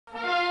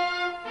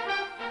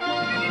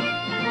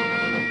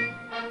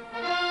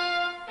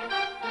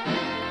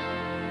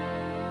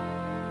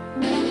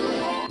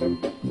On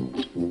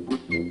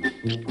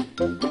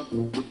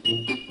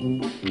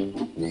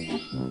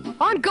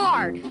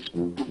guard!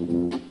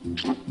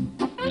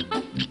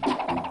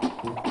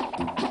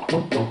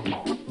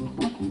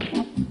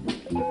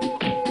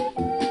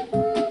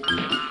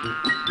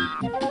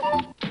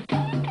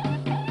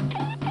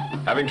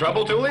 Having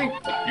trouble, Thule?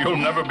 You'll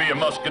never be a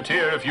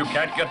musketeer if you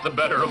can't get the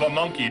better of a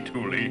monkey,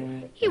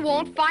 Thule. He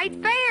won't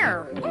fight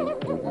fair.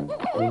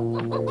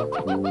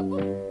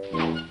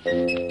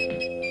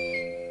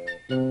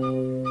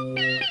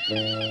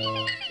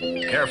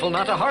 Careful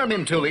not to harm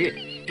him, Thule.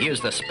 He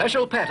is the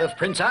special pet of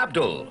Prince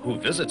Abdul, who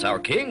visits our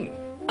king.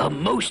 A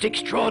most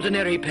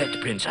extraordinary pet,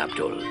 Prince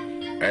Abdul.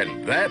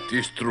 And that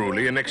is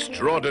truly an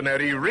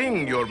extraordinary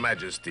ring, Your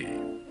Majesty.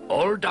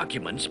 All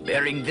documents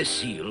bearing this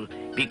seal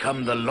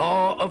become the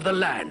law of the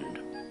land.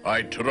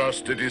 I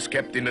trust it is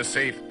kept in a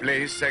safe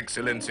place,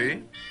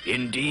 Excellency.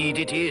 Indeed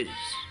it is.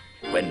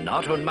 When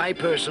not on my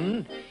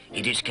person,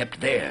 it is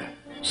kept there,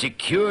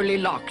 securely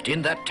locked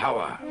in that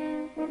tower.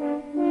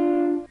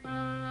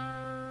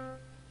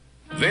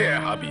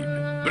 There,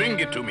 Habib. Bring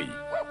it to me.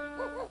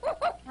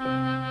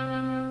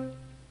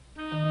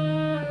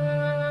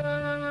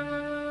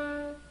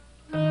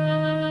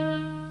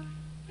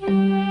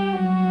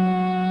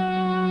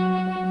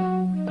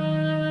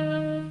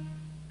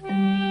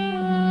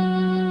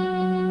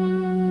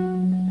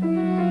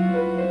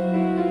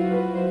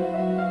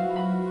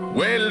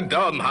 Well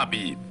done,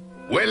 Habib.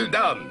 Well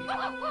done.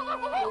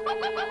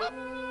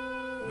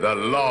 The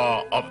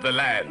law of the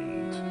land.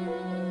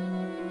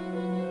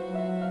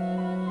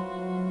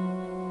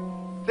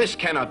 This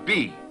cannot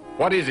be.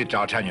 What is it,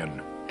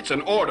 D'Artagnan? It's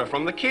an order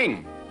from the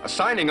king,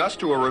 assigning us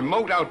to a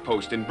remote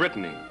outpost in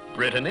Brittany.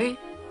 Brittany?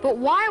 But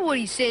why would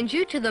he send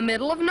you to the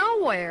middle of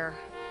nowhere?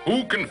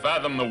 Who can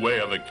fathom the way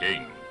of a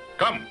king?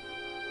 Come.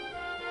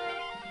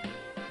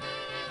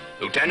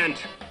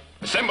 Lieutenant,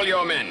 assemble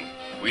your men.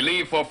 We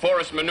leave for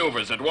forest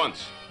maneuvers at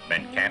once.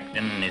 But,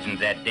 Captain, isn't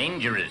that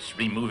dangerous,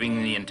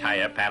 removing the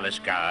entire palace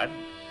guard?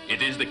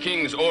 It is the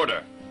king's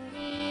order.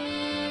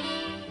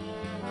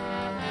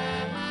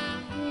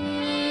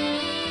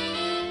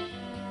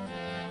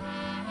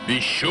 Be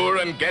sure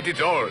and get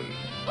it all.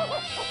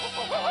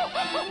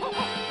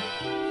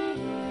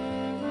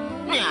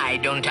 I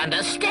don't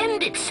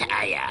understand it,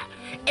 sire.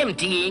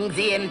 Emptying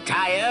the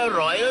entire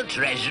royal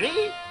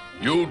treasury?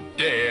 You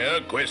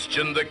dare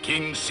question the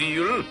king's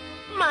seal?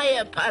 My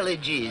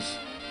apologies.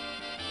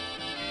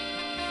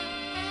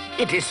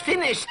 It is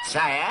finished,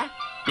 sire.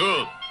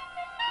 Good.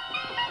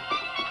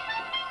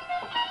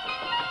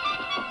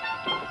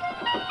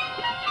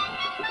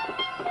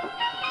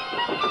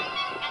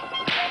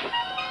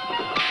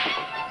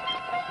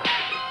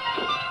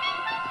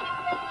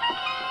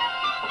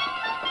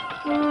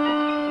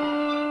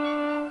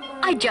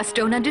 I just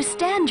don't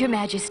understand, Your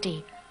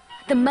Majesty.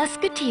 The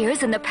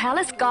Musketeers and the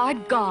palace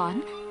guard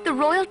gone, the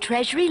royal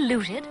treasury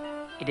looted.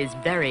 It is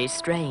very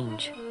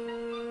strange.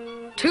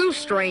 Too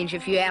strange,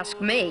 if you ask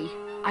me.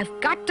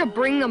 I've got to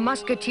bring the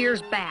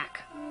Musketeers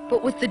back.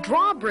 But with the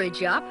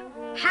drawbridge up,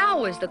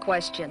 how is the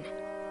question?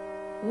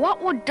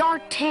 What would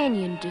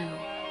D'Artagnan do?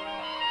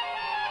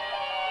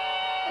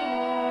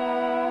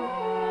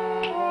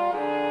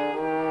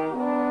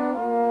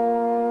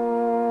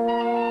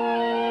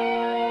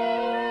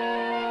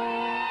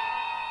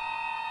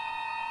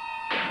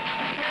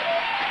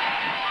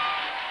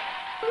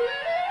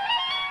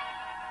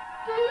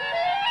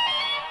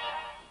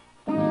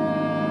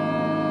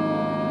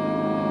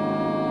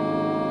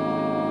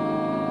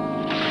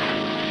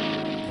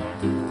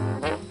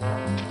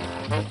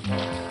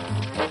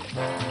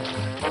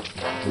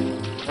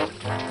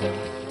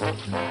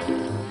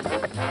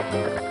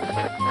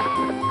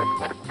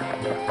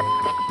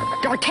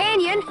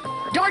 D'Artagnan!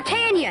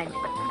 D'Artagnan!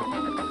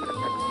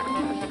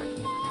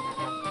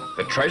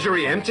 The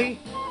treasury empty?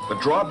 The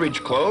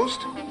drawbridge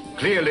closed?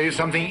 Clearly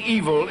something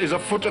evil is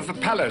afoot at the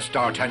palace,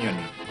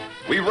 D'Artagnan.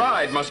 We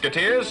ride,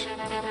 Musketeers.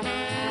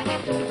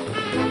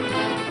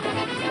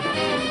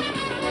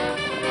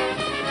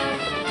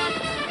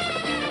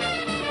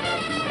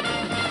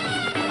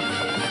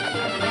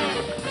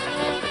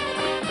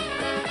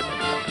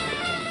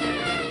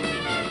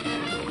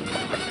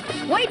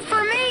 Wait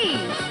for me!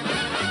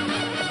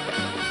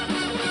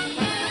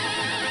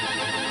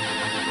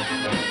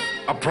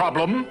 A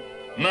problem?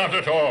 Not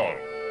at all.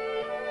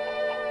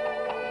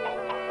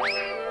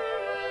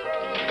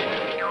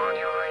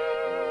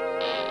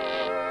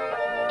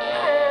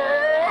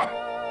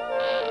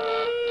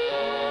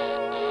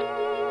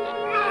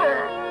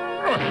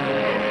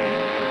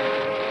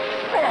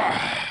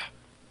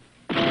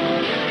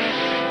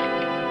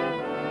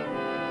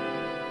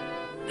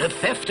 The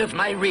theft of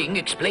my ring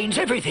explains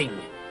everything.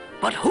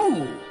 But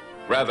who?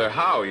 Rather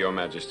how, Your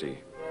Majesty,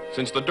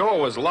 since the door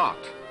was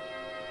locked.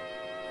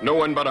 No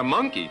one but a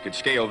monkey could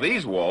scale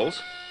these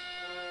walls.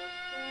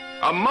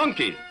 A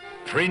monkey!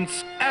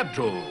 Prince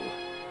Abdul.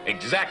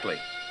 Exactly.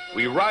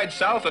 We ride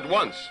south at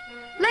once.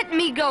 Let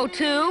me go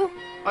too.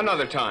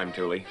 Another time,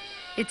 Thule.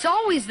 It's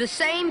always the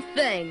same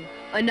thing.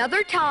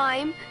 Another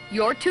time,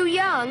 you're too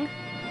young.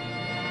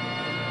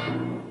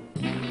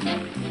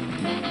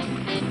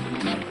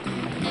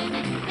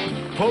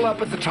 pull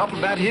up at the top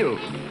of that hill.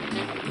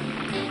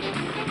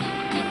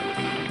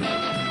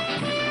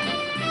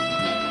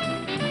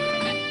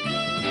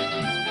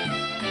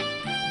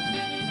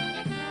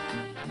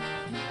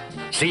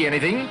 See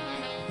anything?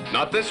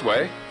 Not this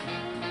way.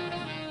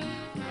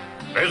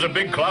 There's a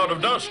big cloud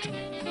of dust.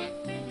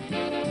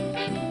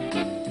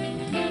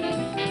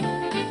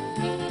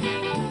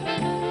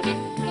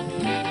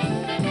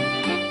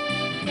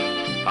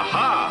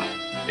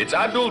 Aha! It's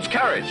Abdul's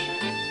carriage.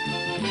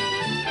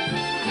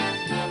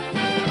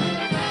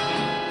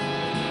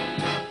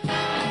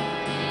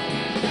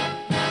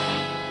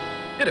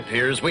 It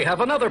appears we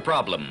have another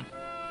problem.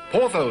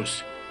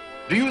 Porthos,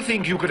 do you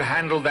think you could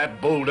handle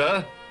that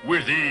boulder?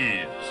 With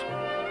ease.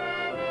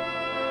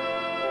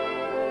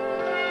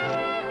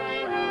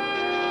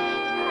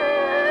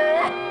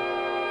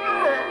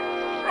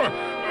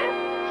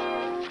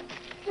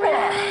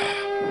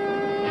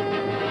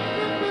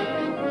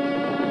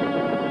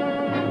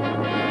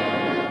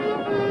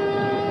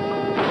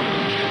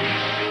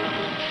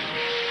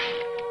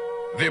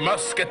 The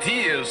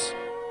Musketeers.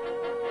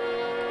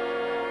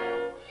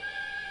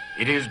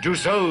 It is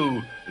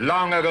Dussault,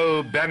 long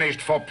ago banished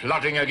for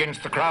plotting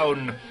against the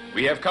crown.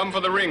 We have come for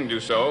the ring,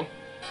 Dussault.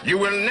 You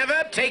will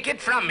never take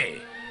it from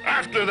me.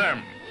 After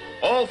them.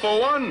 All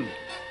for one.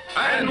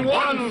 And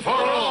one for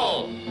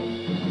all.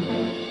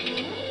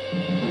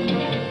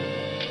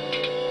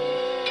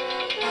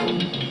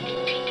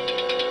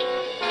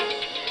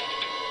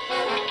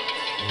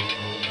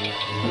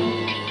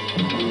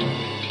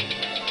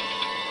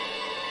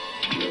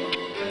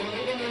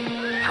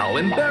 How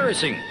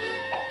embarrassing.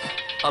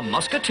 A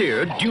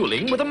musketeer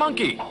dueling with a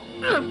monkey.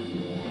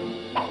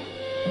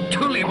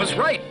 Tully was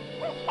right.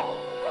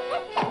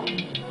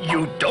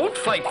 You don't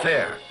fight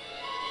fair.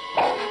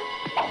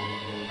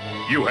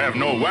 You have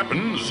no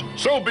weapons,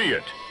 so be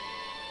it.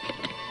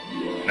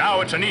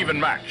 Now it's an even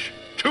match.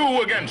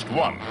 2 against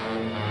 1.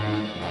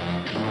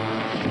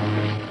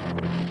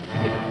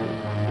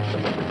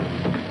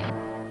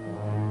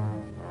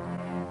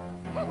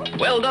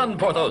 Well done,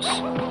 Porthos.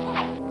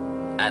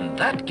 And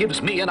that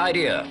gives me an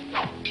idea.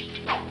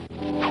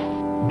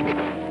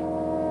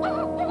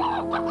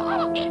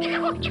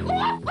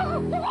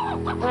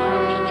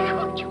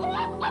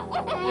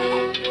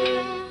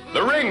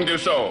 The ring,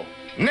 Dussault.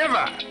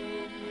 Never.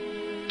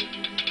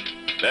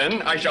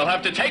 Then I shall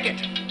have to take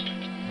it.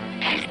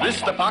 Is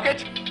this the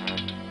pocket?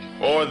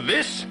 Or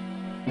this?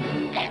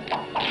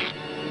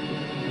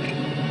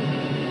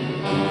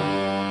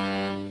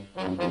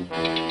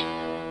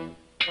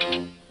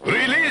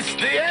 Release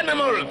the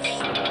animals.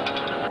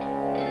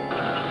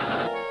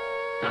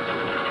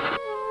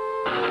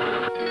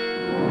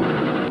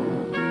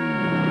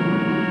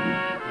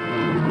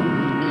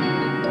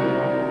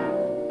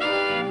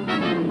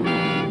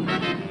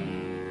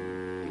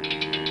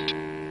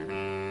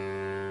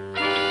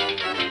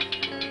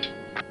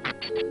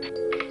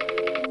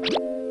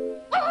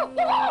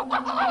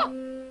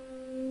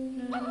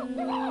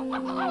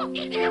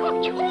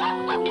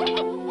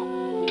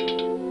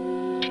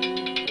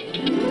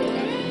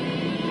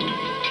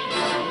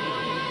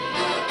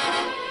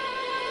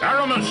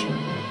 Aramis!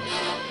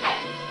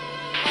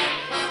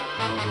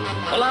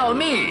 Allow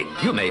me.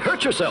 You may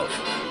hurt yourself.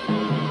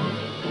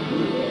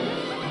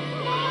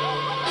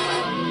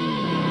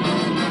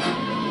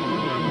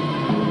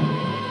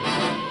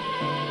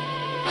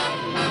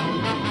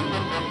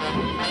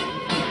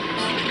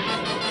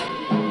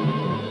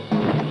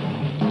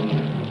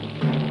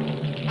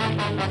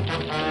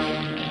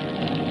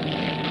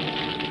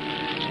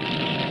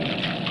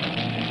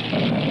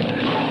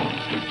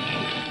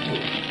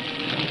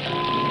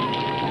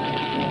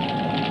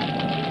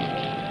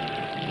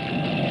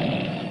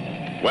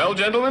 Well,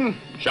 gentlemen,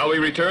 shall we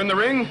return the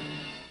ring?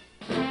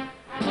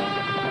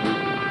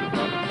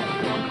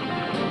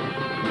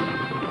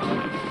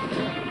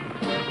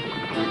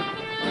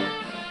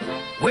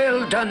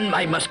 Well done,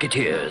 my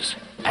musketeers.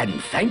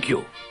 And thank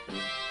you.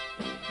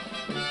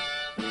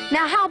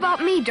 Now, how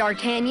about me,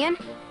 D'Artagnan?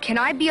 Can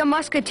I be a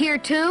musketeer,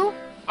 too?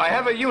 I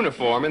have a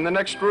uniform in the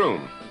next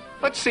room.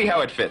 Let's see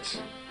how it fits.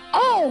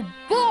 Oh,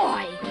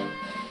 boy!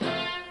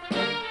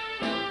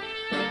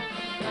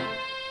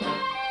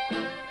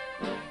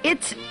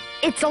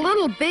 It's a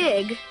little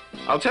big.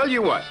 I'll tell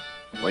you what.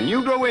 When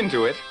you go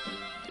into it,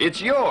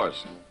 it's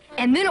yours.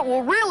 And then it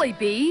will really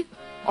be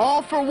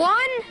all for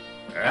one.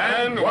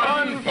 And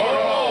one for